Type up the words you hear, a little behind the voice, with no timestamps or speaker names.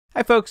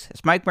Hi folks,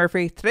 it's Mike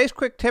Murphy. Today's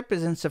quick tip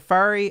is in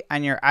Safari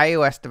on your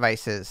iOS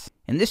devices.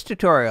 In this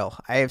tutorial,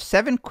 I have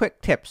 7 quick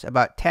tips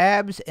about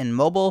tabs in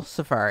mobile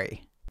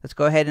Safari. Let's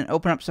go ahead and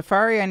open up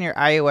Safari on your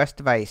iOS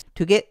device.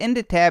 To get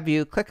into tab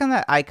view, click on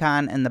that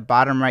icon in the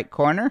bottom right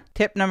corner.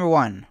 Tip number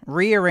 1,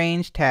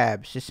 rearrange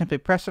tabs. Just simply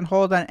press and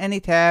hold on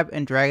any tab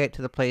and drag it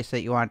to the place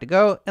that you want it to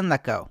go and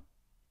let go.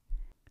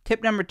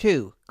 Tip number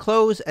 2,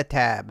 close a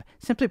tab.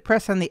 Simply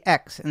press on the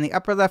X in the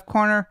upper left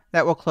corner.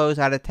 That will close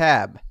out a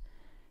tab.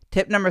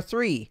 Tip number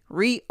 3,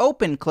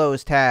 reopen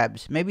closed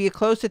tabs. Maybe you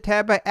closed a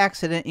tab by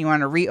accident and you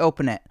want to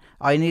reopen it.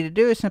 All you need to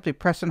do is simply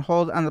press and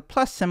hold on the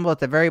plus symbol at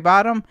the very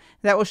bottom.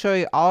 That will show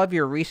you all of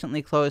your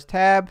recently closed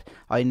tabs.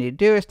 All you need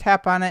to do is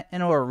tap on it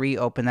and it will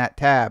reopen that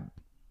tab.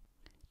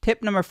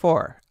 Tip number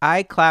 4,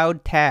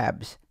 iCloud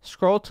tabs.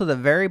 Scroll to the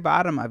very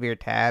bottom of your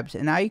tabs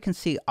and now you can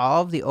see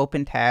all of the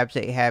open tabs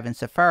that you have in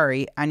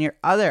Safari on your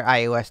other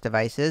iOS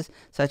devices,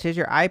 such as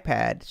your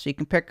iPad. So you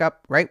can pick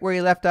up right where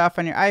you left off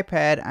on your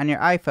iPad on your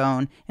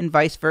iPhone and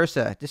vice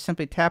versa. Just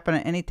simply tap on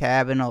any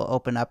tab and it'll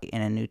open up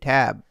in a new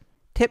tab.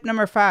 Tip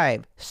number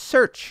 5,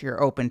 search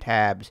your open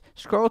tabs.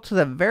 Scroll to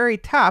the very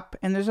top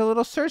and there's a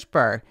little search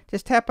bar.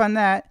 Just tap on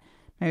that.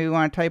 Maybe you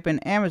want to type in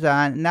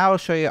Amazon, and now it'll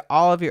show you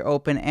all of your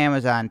open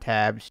Amazon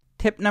tabs.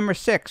 Tip number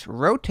 6,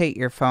 rotate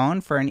your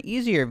phone for an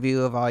easier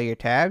view of all your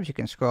tabs. You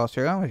can scroll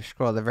through them. If you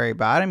scroll to the very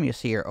bottom, you'll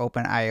see your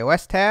open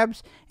iOS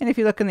tabs. And if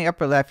you look in the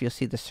upper left, you'll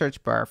see the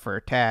search bar for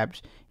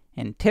tabs.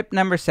 And tip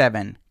number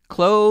 7,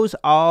 close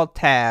all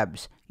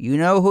tabs. You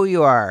know who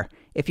you are.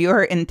 If you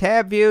are in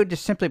tab view,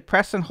 just simply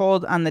press and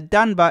hold on the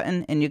done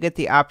button and you get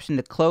the option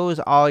to close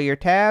all your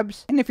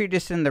tabs. And if you're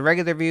just in the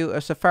regular view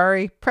of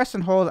Safari, press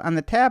and hold on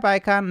the tab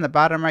icon in the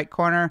bottom right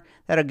corner.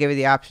 That'll give you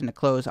the option to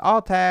close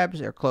all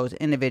tabs or close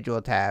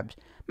individual tabs.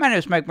 My name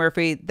is Mike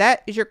Murphy.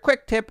 That is your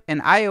quick tip in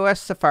iOS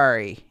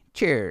Safari.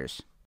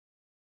 Cheers.